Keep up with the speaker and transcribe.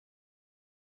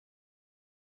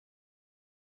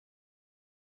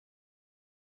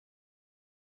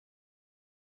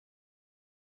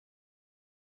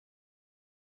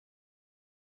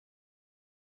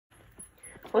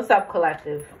What's up,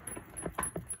 collective?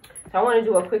 So I want to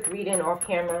do a quick reading off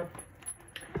camera.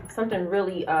 Something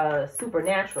really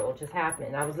supernatural just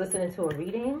happened. I was listening to a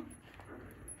reading.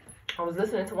 I was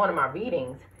listening to one of my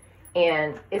readings,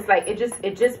 and it's like it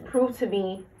just proved to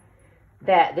me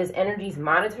that this energy's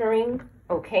monitoring,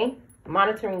 okay?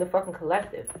 Monitoring the fucking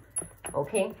collective,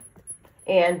 okay?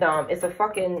 And it's a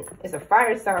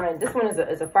fire sign. This one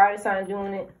is a fire sign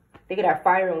doing it. They could have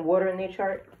fire and water in their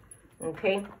chart,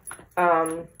 okay?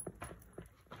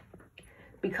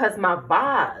 Because my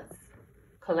vase,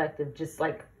 collective, just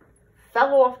like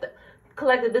fell off the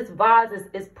collective. This vase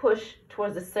is pushed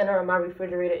towards the center of my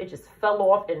refrigerator. It just fell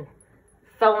off and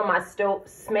fell on my stove,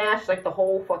 smashed like the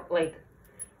whole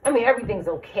I mean, everything's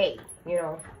okay, you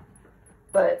know,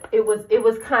 but it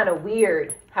was kind of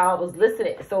weird how I was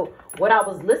listening. So what I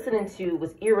was listening to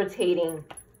was irritating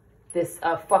this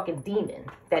fucking demon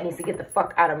that needs to get the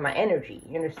fuck out of my energy.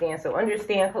 You understand? So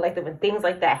understand, collective, when things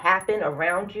like that happen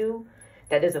around you,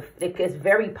 that it's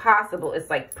very possible. It's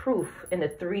like proof in the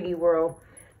 3D world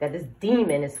that this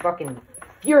demon is fucking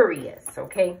furious,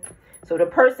 okay? So the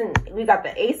person, we got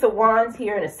the Ace of Wands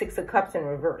here and the Six of Cups in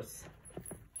reverse.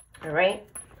 All right?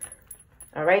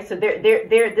 All right, so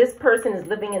this person is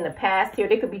living in the past here.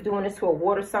 They could be doing this to a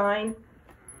water sign,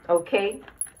 okay?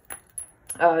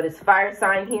 This fire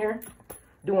sign here,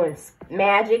 doing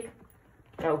magic,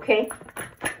 okay?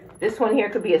 This one here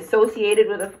could be associated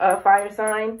with a fire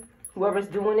sign, whoever's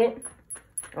doing it,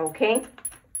 okay?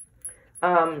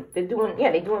 They're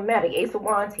doing magic. Ace of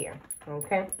Wands here,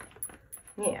 okay?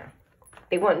 Yeah.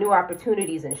 They want new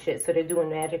opportunities and shit, so they're doing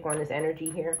magic on this energy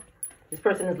here. This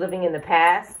person is living in the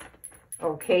past,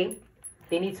 okay?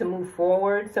 They need to move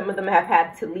forward. Some of them have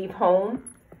had to leave home,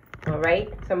 all right?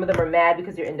 Some of them are mad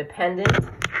because they're independent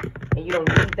and you don't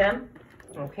need them,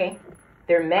 okay?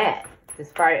 They're mad.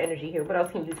 This fire energy here. What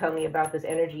else can you tell me about this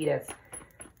energy that's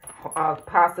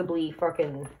possibly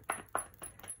fucking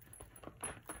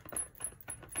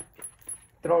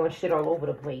throwing shit all over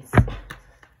the place?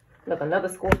 Look, another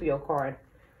Scorpio card.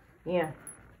 Yeah.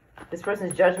 This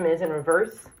person's judgment is in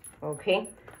reverse. Okay.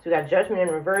 So we got judgment in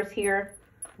reverse here.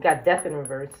 We got death in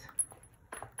reverse.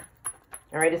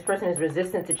 All right. This person is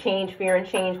resistant to change, fear and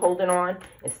change, holding on,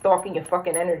 and stalking your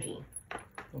fucking energy.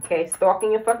 Okay.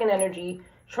 Stalking your fucking energy,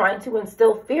 trying to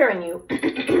instill fear in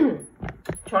you.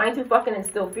 Trying to fucking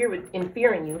instill fear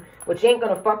in you, which ain't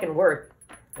gonna fucking work.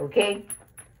 Okay.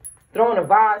 Throwing a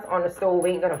vase on the stove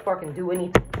ain't gonna fucking do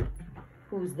anything.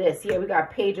 Who's this? Here we got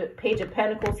Page of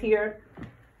Pentacles here.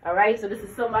 All right, so this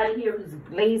is somebody here who's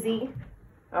lazy.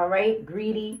 All right,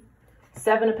 greedy.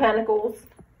 Seven of Pentacles.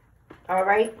 All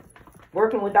right,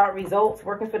 working without results,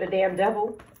 working for the damn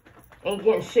devil. Ain't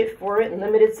getting shit for it.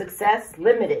 Limited success.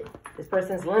 Limited. This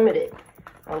person's limited.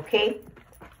 Okay.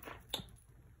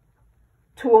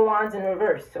 Two of Wands in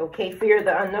reverse. Okay, fear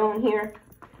the unknown here.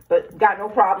 But got no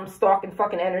problem stalking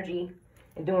fucking energy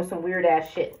and doing some weird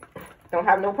ass shit. Don't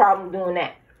have no problem doing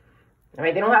that. All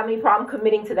right, they don't have any problem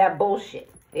committing to that bullshit.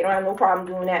 They don't have no problem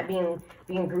doing that,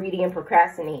 being greedy and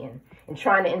procrastinating and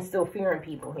trying to instill fear in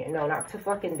people here. No, not to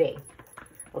fucking day.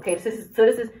 Okay, so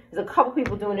there's a couple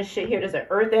people doing this shit here. There's an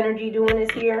earth energy doing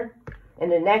this here, and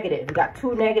the negative. We got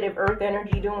two negative earth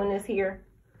energy doing this here.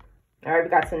 All right, we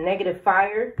got some negative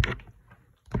fire.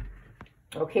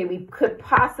 Okay, we could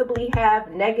possibly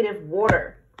have negative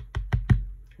water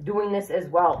doing this as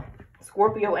well.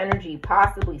 Scorpio energy,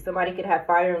 possibly. Somebody could have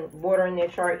fire and water in their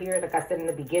chart here, like I said in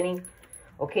the beginning.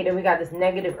 Okay, then we got this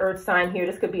negative earth sign here.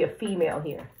 This could be a female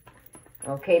here.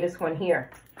 Okay, this one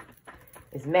here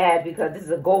is mad because this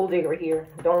is a gold digger here.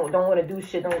 Don't want to do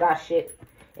shit, don't got shit.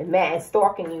 And mad and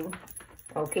stalking you.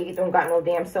 Okay, don't got no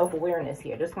damn self-awareness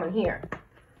here. This one here.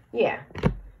 Yeah.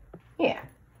 Yeah.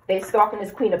 They stalking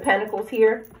this Queen of Pentacles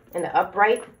here in the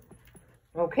upright.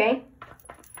 Okay.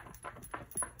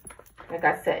 Like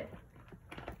I said.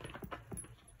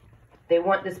 They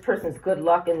want this person's good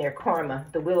luck and their karma.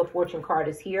 The Wheel of Fortune card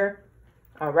is here.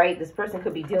 All right. This person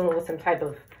could be dealing with some type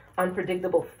of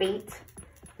unpredictable fate.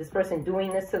 This person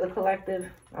doing this to the collective.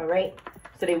 All right.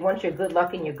 So they want your good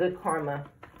luck and your good karma.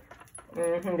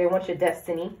 They want your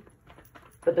destiny.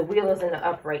 But the wheel is in the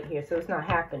upright here. So it's not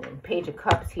happening. Page of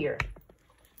Cups here.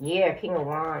 Yeah. King of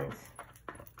Wands.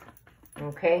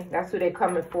 Okay. That's who they're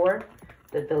coming for.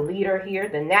 The leader here.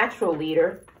 The natural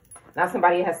leader. Not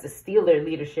somebody who has to steal their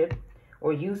leadership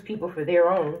or use people for their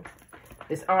own.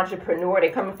 This entrepreneur,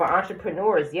 they're coming for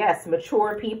entrepreneurs. Yes,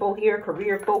 mature people here,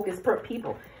 career-focused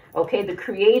people. Okay, the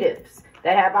creatives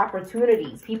that have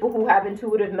opportunities. People who have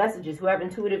intuitive messages, who have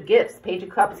intuitive gifts. Page of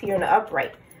Cups here in the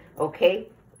upright. Okay,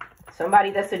 somebody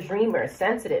that's a dreamer,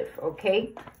 sensitive.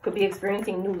 Okay, could be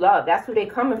experiencing new love. That's who they're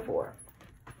coming for.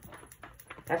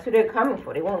 That's who they're coming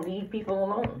for. They won't leave people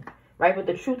alone, right? But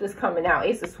the truth is coming out.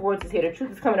 Ace of Swords is here. The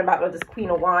truth is coming about this Queen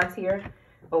of Wands here,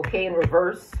 okay, in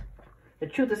reverse. The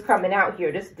truth is coming out here.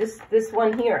 This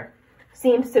one here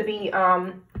seems to be, you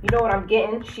know what I'm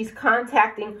getting? She's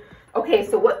contacting. Okay,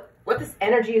 so what this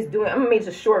energy is doing, I'm going to make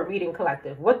a short reading,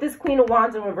 collective. What this Queen of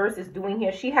Wands in reverse is doing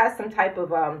here, she has some type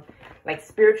of, like,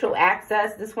 spiritual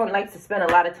access. This one likes to spend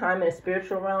a lot of time in the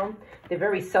spiritual realm. They're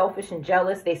very selfish and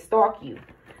jealous. They stalk you.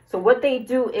 So what they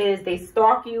do is they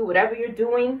stalk you, whatever you're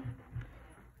doing,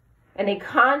 and they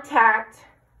contact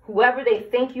whoever they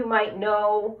think you might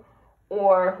know,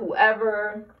 or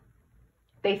whoever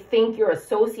they think you're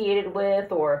associated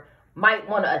with, or might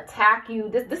want to attack you.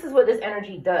 This is what this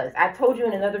energy does. I told you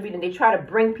in another reading, they try to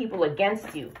bring people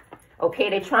against you. Okay,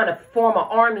 they're trying to form an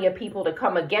army of people to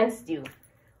come against you.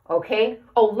 Okay,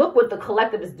 oh, look what the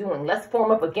collective is doing. Let's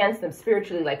form up against them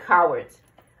spiritually like cowards.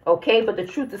 Okay, but the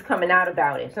truth is coming out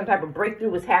about it. Some type of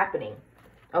breakthrough is happening.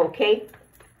 Okay,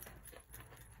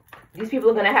 these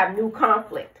people are going to have new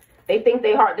conflict. They think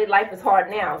their life is hard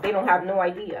now. They don't have no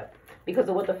idea because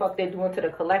of what the fuck they're doing to the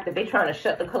collective. They're trying to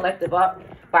shut the collective up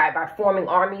by forming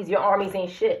armies. Your armies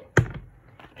ain't shit.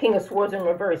 King of Swords in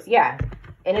reverse. Yeah.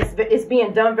 And it's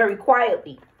being done very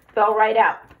quietly. Fell right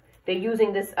out. They're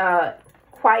using this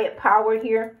quiet power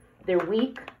here. They're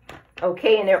weak.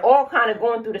 Okay. And they're all kind of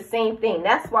going through the same thing.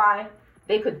 That's why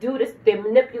they could do this. They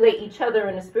manipulate each other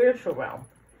in the spiritual realm.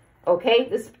 Okay.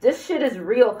 This shit is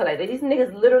real, collective. These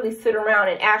niggas literally sit around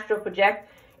and astral project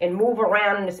and move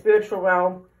around in the spiritual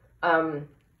realm.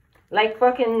 Like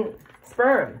fucking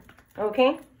sperm.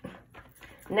 Okay.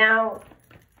 Now,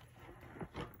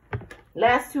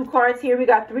 last two cards here, we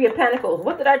got Three of Pentacles.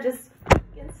 What did I just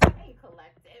fucking say,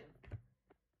 collective?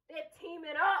 They're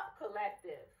teaming up,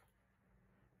 collective.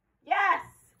 Yes,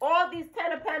 all these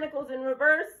Ten of Pentacles in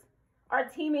reverse are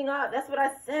teaming up. That's what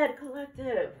I said,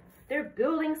 collective. They're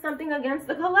building something against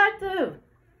the collective.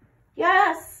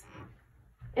 Yes.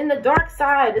 In the dark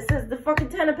side, it says the fucking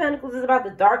Ten of Pentacles is about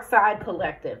the dark side,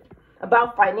 collective.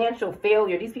 About financial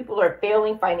failure. These people are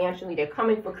failing financially. They're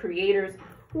coming for creators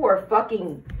who are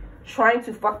fucking trying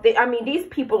to fuck. I mean, these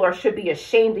people should be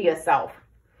ashamed of yourself.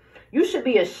 You should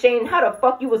be ashamed. How the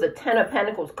fuck you was a Ten of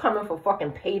Pentacles coming for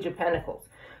fucking Page of Pentacles?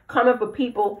 Coming for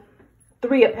people,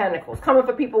 Three of Pentacles. Coming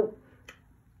for people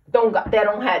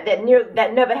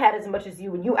that never had as much as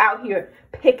you. And you out here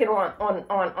picking on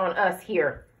us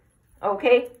here.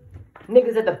 Okay?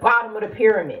 Niggas at the bottom of the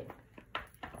pyramid.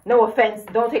 No offense.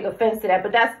 Don't take offense to that.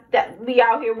 But that we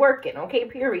out here working. Okay?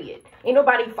 Period. Ain't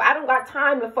nobody. I don't got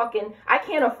time to fucking. I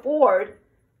can't afford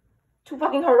to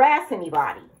fucking harass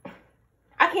anybody.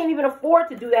 I can't even afford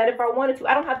to do that if I wanted to.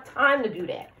 I don't have time to do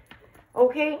that.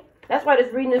 Okay? That's why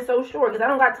this reading is so short. Because I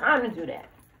don't got time to do that.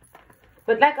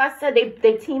 But like I said,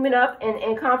 they teaming up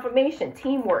in confirmation.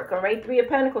 Teamwork. Alright? Three of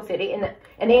Pentacles here. They in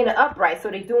the upright.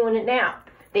 So they doing it now.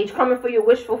 They coming for your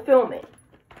wish fulfillment.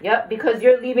 Yep, because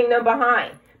you're leaving them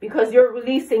behind. Because you're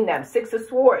releasing them. Six of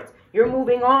Swords. You're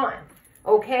moving on.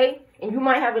 Okay? And you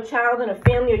might have a child and a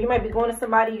family, or you might be going to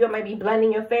somebody, you might be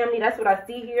blending your family. That's what I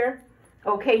see here.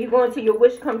 Okay? You're going to your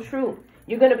wish come true.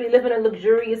 You're going to be living a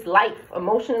luxurious life.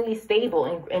 Emotionally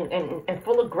stable and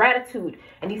full of gratitude.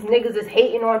 And these niggas is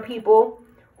hating on people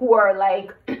who are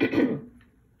like...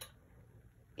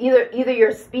 Either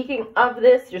you're speaking of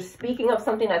this, you're speaking of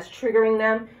something that's triggering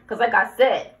them. Because like I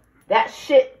said, that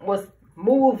shit was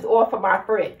moved off of my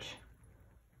fridge.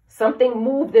 Something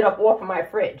moved it up off of my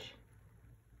fridge.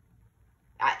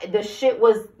 The shit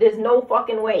was, there's no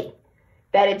fucking way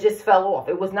that it just fell off.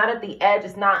 It was not at the edge.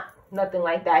 It's not nothing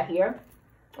like that here.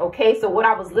 Okay, so what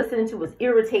I was listening to was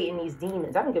irritating these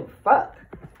demons. I don't give a fuck.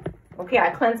 Okay,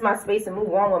 I cleanse my space and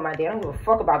move on with my day. I don't give a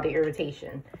fuck about their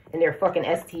irritation and their fucking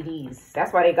STDs.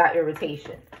 That's why they got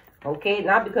irritation. Okay,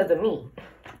 not because of me.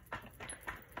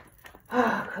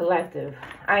 Collective.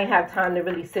 I ain't have time to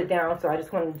really sit down, so I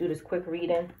just wanted to do this quick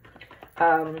reading.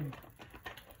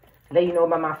 Let you know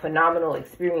about my phenomenal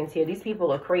experience here. These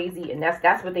people are crazy, and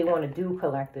that's what they want to do,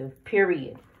 collective.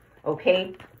 Period.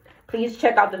 Okay? Please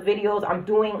check out the videos. I'm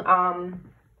doing $5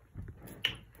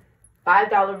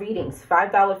 readings,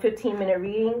 $5 15-minute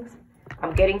readings.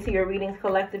 I'm getting to your readings,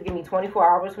 collective. Give me 24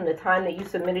 hours from the time that you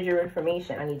submitted your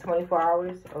information. I need 24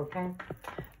 hours, okay?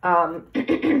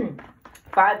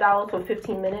 $5 for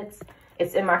 15 minutes.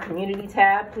 It's in my community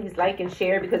tab. Please like and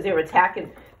share because they're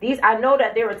attacking these. I know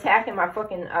that they're attacking my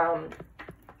fucking,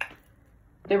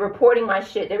 they're reporting my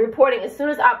shit. They're reporting, as soon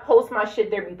as I post my shit,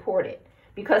 they report it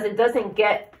because it doesn't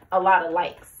get a lot of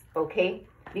likes, okay?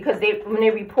 Because when they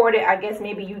report it, I guess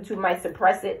maybe YouTube might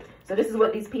suppress it. So this is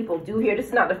what these people do here. This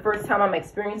is not the first time I'm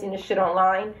experiencing this shit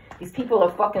online. These people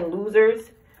are fucking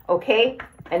losers. Okay?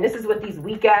 And this is what these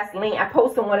weak ass link. I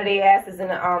posted one of their asses in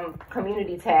the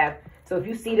community tab. So if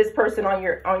you see this person on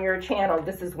your channel,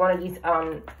 this is one of these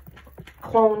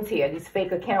clones here, these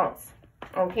fake accounts.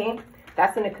 Okay?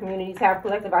 That's in the community tab,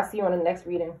 collective. I'll see you on the next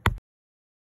reading.